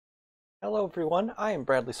Hello everyone, I am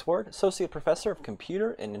Bradley Sward, Associate Professor of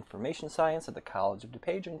Computer and Information Science at the College of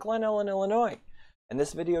DuPage in Glen Ellen, Illinois. And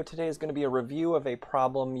this video today is going to be a review of a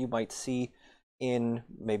problem you might see in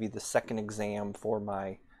maybe the second exam for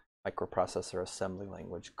my microprocessor assembly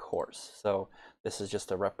language course. So this is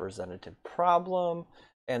just a representative problem.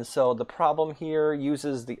 And so the problem here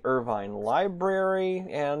uses the Irvine Library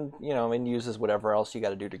and uses whatever else you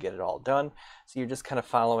got to do to get it all done. So you're just kind of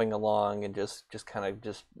following along and just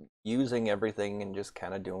using everything and just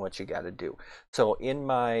kind of doing what you got to do. So in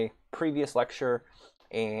my previous lecture,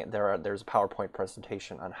 and there's a PowerPoint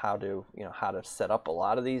presentation on how to set up a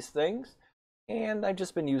lot of these things. And I've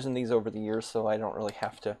just been using these over the years, so I don't really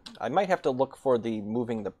have to. I might have to look for the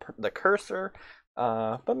moving the cursor,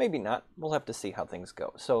 but maybe not. We'll have to see how things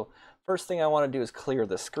go. So first thing I want to do is clear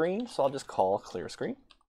the screen. So I'll just call clear screen.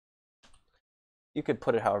 You could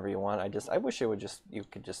put it however you want. I wish it would you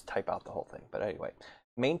could just type out the whole thing. But anyway,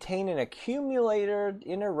 maintain an accumulator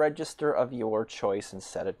in a register of your choice and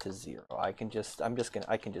set it to 0. I can just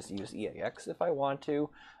use EAX if I want to.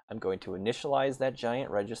 I'm going to initialize that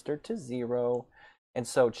giant register to 0. And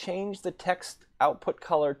so change the text output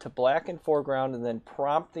color to black in foreground and then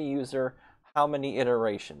prompt the user how many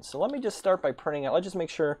iterations. So let me just start by printing out. Let's just make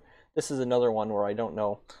sure this is another one where I don't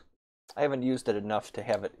know. I haven't used it enough to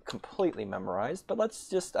have it completely memorized, but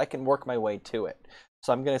I can work my way to it.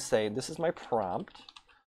 So I'm going to say this is my prompt,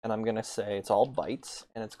 and I'm going to say it's all bytes,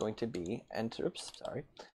 and it's going to be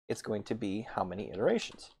it's going to be how many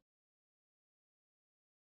iterations.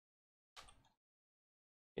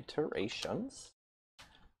 Iterations,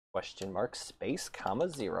 question mark, space, comma,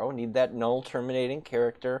 0. Need that null terminating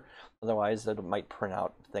character, otherwise it might print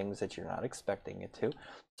out things that you're not expecting it to.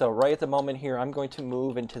 So right at the moment here, I'm going to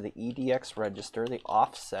move into the EBX Register, the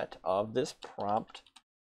offset of this prompt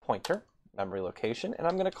pointer, memory location, and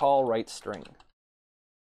I'm going to call write string.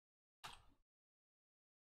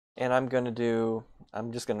 And I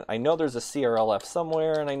know there's a CRLF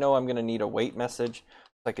somewhere, and I know I'm going to need a wait message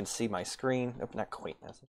so I can see my screen. Nope, not wait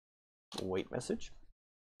message. Wait message.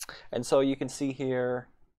 And so you can see here,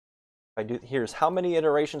 here's how many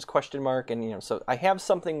iterations question mark, and so I have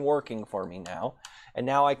something working for me now, and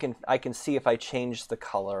now I can see if I change the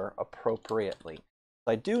color appropriately.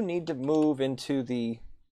 So I do need to move into the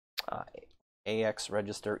AX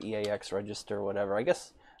register, EAX register, whatever. I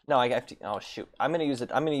guess no, I have to. Oh shoot, I'm gonna use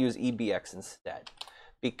EBX instead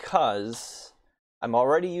because I'm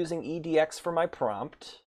already using EDX for my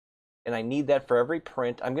prompt, and I need that for every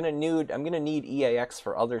print. I'm gonna need EAX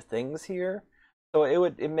for other things here. So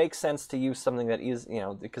it makes sense to use something that is,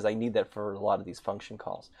 because I need that for a lot of these function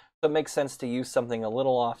calls. So it makes sense to use something a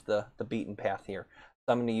little off the beaten path here.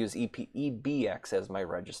 So I'm going to use EBX as my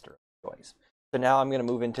register of choice. So now I'm going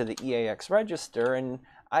to move into the EAX register, and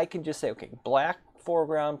I can just say, okay, black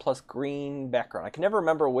foreground plus green background. I can never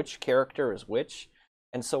remember which character is which.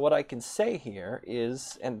 And so what I can say here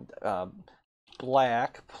is,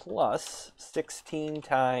 black plus 16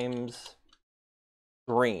 times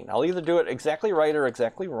green. I'll either do it exactly right or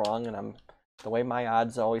exactly wrong, and the way my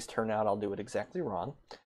odds always turn out, I'll do it exactly wrong.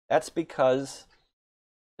 That's because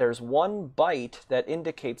there's one byte that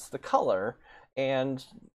indicates the color, and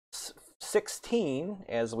 16,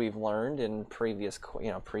 as we've learned in previous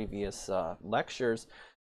lectures,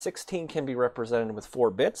 16 can be represented with 4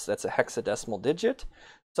 bits. That's a hexadecimal digit.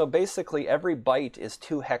 So basically, every byte is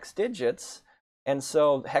 2 hex digits. And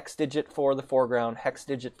so hex digit for the foreground, hex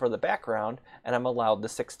digit for the background, and I'm allowed the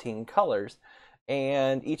 16 colors.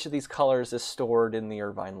 And each of these colors is stored in the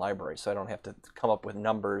Irvine Library, so I don't have to come up with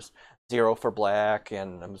numbers, 0 for black,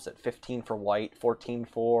 and 15 for white, 14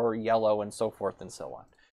 for yellow, and so forth and so on.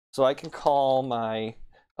 So I can call my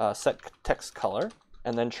set text color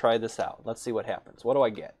and then try this out. Let's see what happens. What do I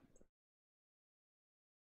get?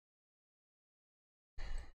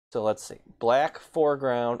 So let's see, black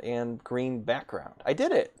foreground and green background. I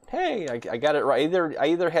did it. Hey, I got it right. I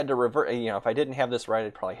either had to reverse, if I didn't have this right,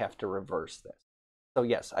 I'd probably have to reverse this. So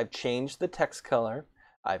yes, I've changed the text color.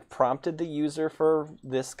 I've prompted the user for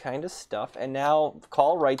this kind of stuff, and now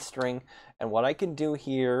call write string. And what I can do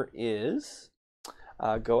here is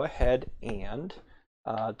go ahead and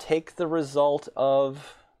take the result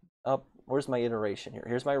of, where's my iteration here?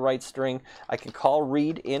 Here's my write string. I can call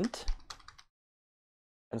read int.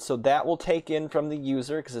 And so that will take in from the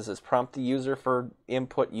user, because this is prompt the user for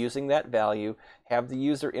input using that value, have the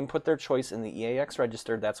user input their choice in the EAX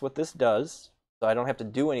register. That's what this does. So I don't have to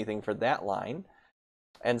do anything for that line.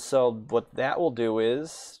 And so what that will do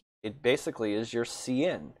is, it basically is your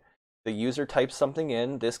cin. The user types something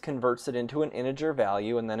in, this converts it into an integer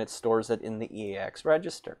value, and then it stores it in the EAX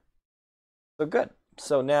register. So good.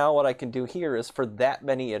 so now what I can do here is for that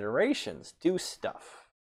many iterations, do stuff.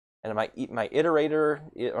 And my iterator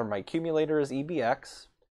or my accumulator is EBX,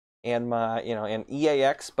 and my and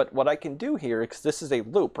EAX. But what I can do here, because this is a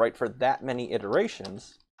loop, right, for that many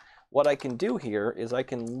iterations, what I can do here is I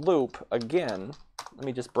can loop again. Let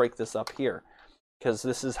me just break this up here, because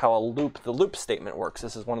this is how the loop statement works.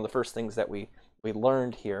 This is one of the first things that we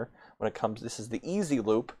learned here when it comes. This is the easy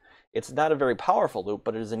loop. It's not a very powerful loop,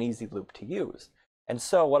 but it is an easy loop to use. And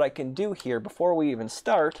so what I can do here before we even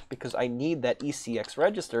start, because I need that ECX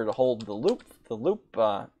register to hold the loop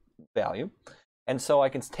value, and so I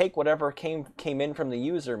can take whatever came in from the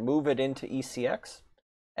user, move it into ECX,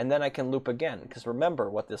 and then I can loop again. Because remember,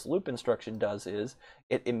 what this loop instruction does is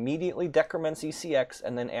it immediately decrements ECX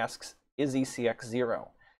and then asks, is ECX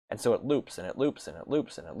 0? And so it loops and it loops and it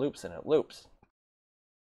loops and it loops and it loops.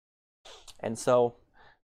 And so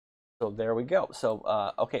there we go. So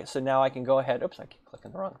okay, so now I can go ahead. Oops, I keep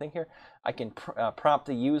clicking the wrong thing here. I can prompt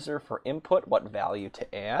the user for input, what value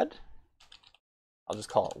to add. I'll just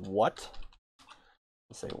call it what.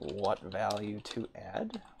 Let's say what value to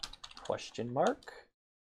add, question mark,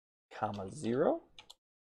 comma 0.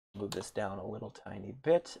 Move this down a little tiny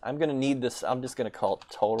bit. I'm going to need this. I'm just going to call it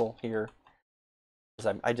total here,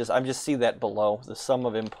 because I just see that below the sum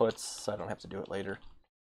of inputs, so I don't have to do it later.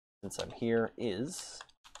 Since I'm here is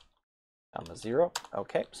comma 0.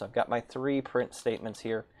 Okay, so I've got my 3 print statements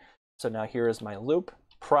here. So now here is my loop.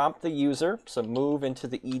 Prompt the user, so move into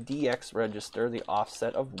the EDX register the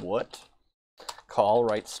offset of what. Call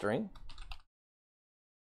write string.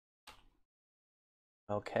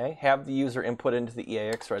 Okay, have the user input into the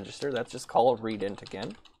EAX register. That's just call read int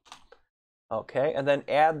again. Okay, and then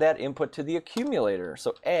add that input to the accumulator.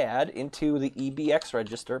 So add into the EBX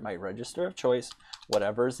register, my register of choice,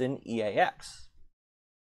 whatever's in EAX.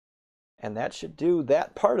 And that should do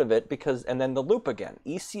that part of it, because, and then the loop again.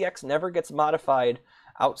 ECX never gets modified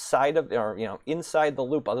outside of, or inside the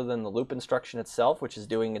loop, other than the loop instruction itself, which is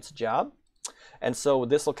doing its job. And so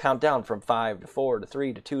this will count down from 5 to 4 to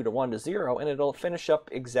 3 to 2 to 1 to 0, and it'll finish up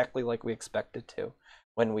exactly like we expect it to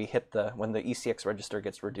when we hit when the ECX register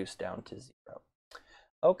gets reduced down to 0.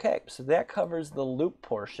 Okay, so that covers the loop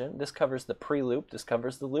portion. This covers the pre-loop. This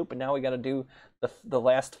covers the loop, and now we got to do the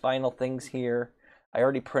last final things here. I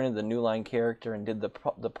already printed the new line character and did the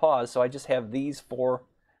pause, so I just have these four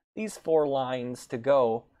lines to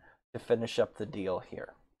go to finish up the deal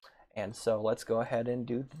here. And so let's go ahead and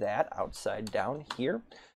do that outside down here.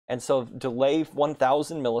 And so delay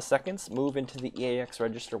 1000 milliseconds, move into the EAX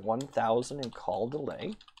register 1000 and call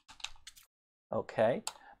delay. Okay,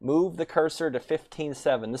 move the cursor to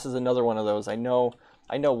 15.7. This is another one of those. I know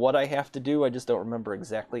what I have to do, I just don't remember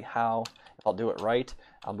exactly how. If I'll do it right,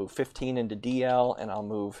 I'll move 15 into DL, and I'll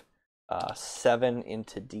move 7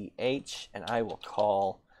 into DH, and I will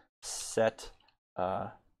call set,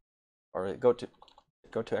 or go to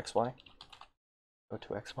XY. Go to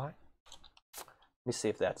XY. Let me see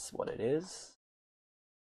if that's what it is.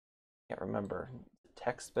 Can't remember.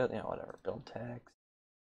 Text, but whatever. Build text.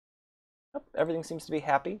 Oh, everything seems to be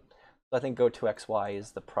happy. So I think go to XY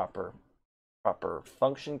is the proper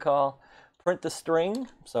function call. Print the string.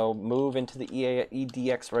 So move into the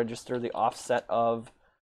EDX register the offset of,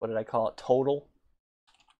 what did I call it? Total.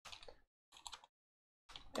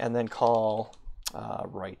 And then call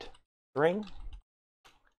write string.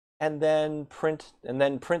 And then print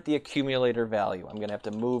the accumulator value. I'm going to have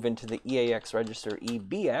to move into the EAX register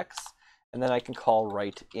EBX, and then I can call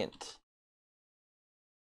write int.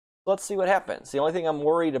 Let's see what happens. The only thing I'm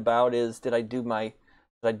worried about is did I do my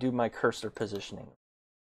cursor positioning?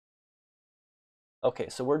 Okay,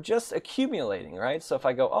 so we're just accumulating, right? So if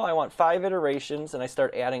I go, oh, I want 5 iterations, and I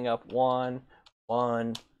start adding up 1,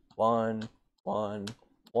 1, 1, 1,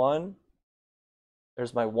 1.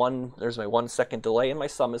 There's my 1 second delay, and my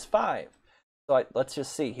sum is 5. So let's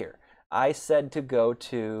just see here. I said to go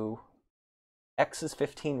to x is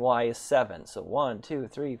 15, y is 7. So 1, 2,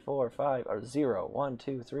 3, 4, 5, or 0. 1,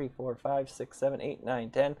 2, 3, 4, 5, 6, 7, 8, 9,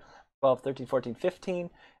 10, 12, 13, 14, 15.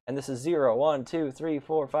 And this is 0, 1, 2, 3,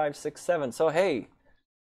 4, 5, 6, 7. So hey,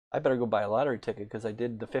 I better go buy a lottery ticket because I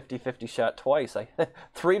did the 50-50 shot twice.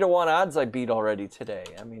 3-to-1 odds I beat already today.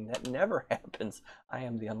 I mean, that never happens. I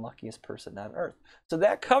am the unluckiest person on earth. So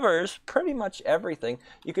that covers pretty much everything.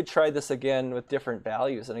 You could try this again with different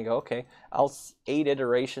values, and I go, okay, I'll 8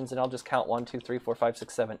 iterations, and I'll just count 1, 2, 3, 4, 5,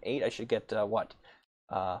 6, 7, 8. I should get what?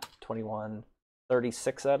 21,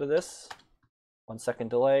 36 out of this. 1 second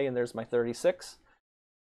delay, and there's my 36.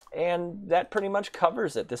 And that pretty much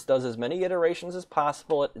covers it. This does as many iterations as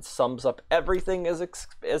possible. It sums up everything as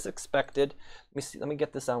expected. Let me see. Let me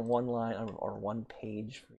get this on one line or one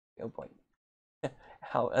page. Oh boy.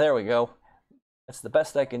 There we go. That's the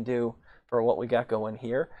best I can do for what we got going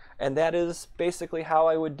here. And that is basically how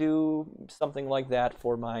I would do something like that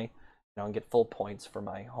for my, and get full points for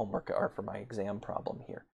my homework or for my exam problem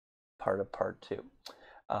here, part of part 2.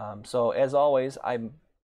 So as always, I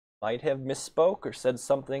might have misspoke or said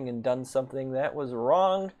something and done something that was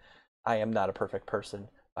wrong. I am not a perfect person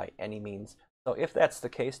by any means. So if that's the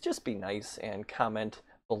case, just be nice and comment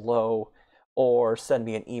below or send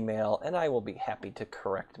me an email, and I will be happy to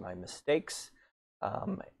correct my mistakes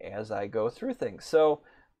as I go through things. So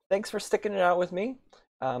thanks for sticking it out with me.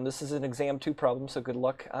 This is an exam 2 problem, so good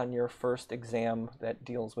luck on your first exam that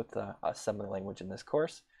deals with the assembly language in this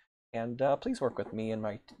course. And please work with me and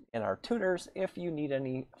our tutors if you need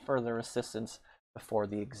any further assistance before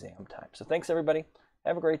the exam time. So thanks, everybody.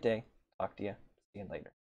 Have a great day. Talk to you. See you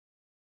later.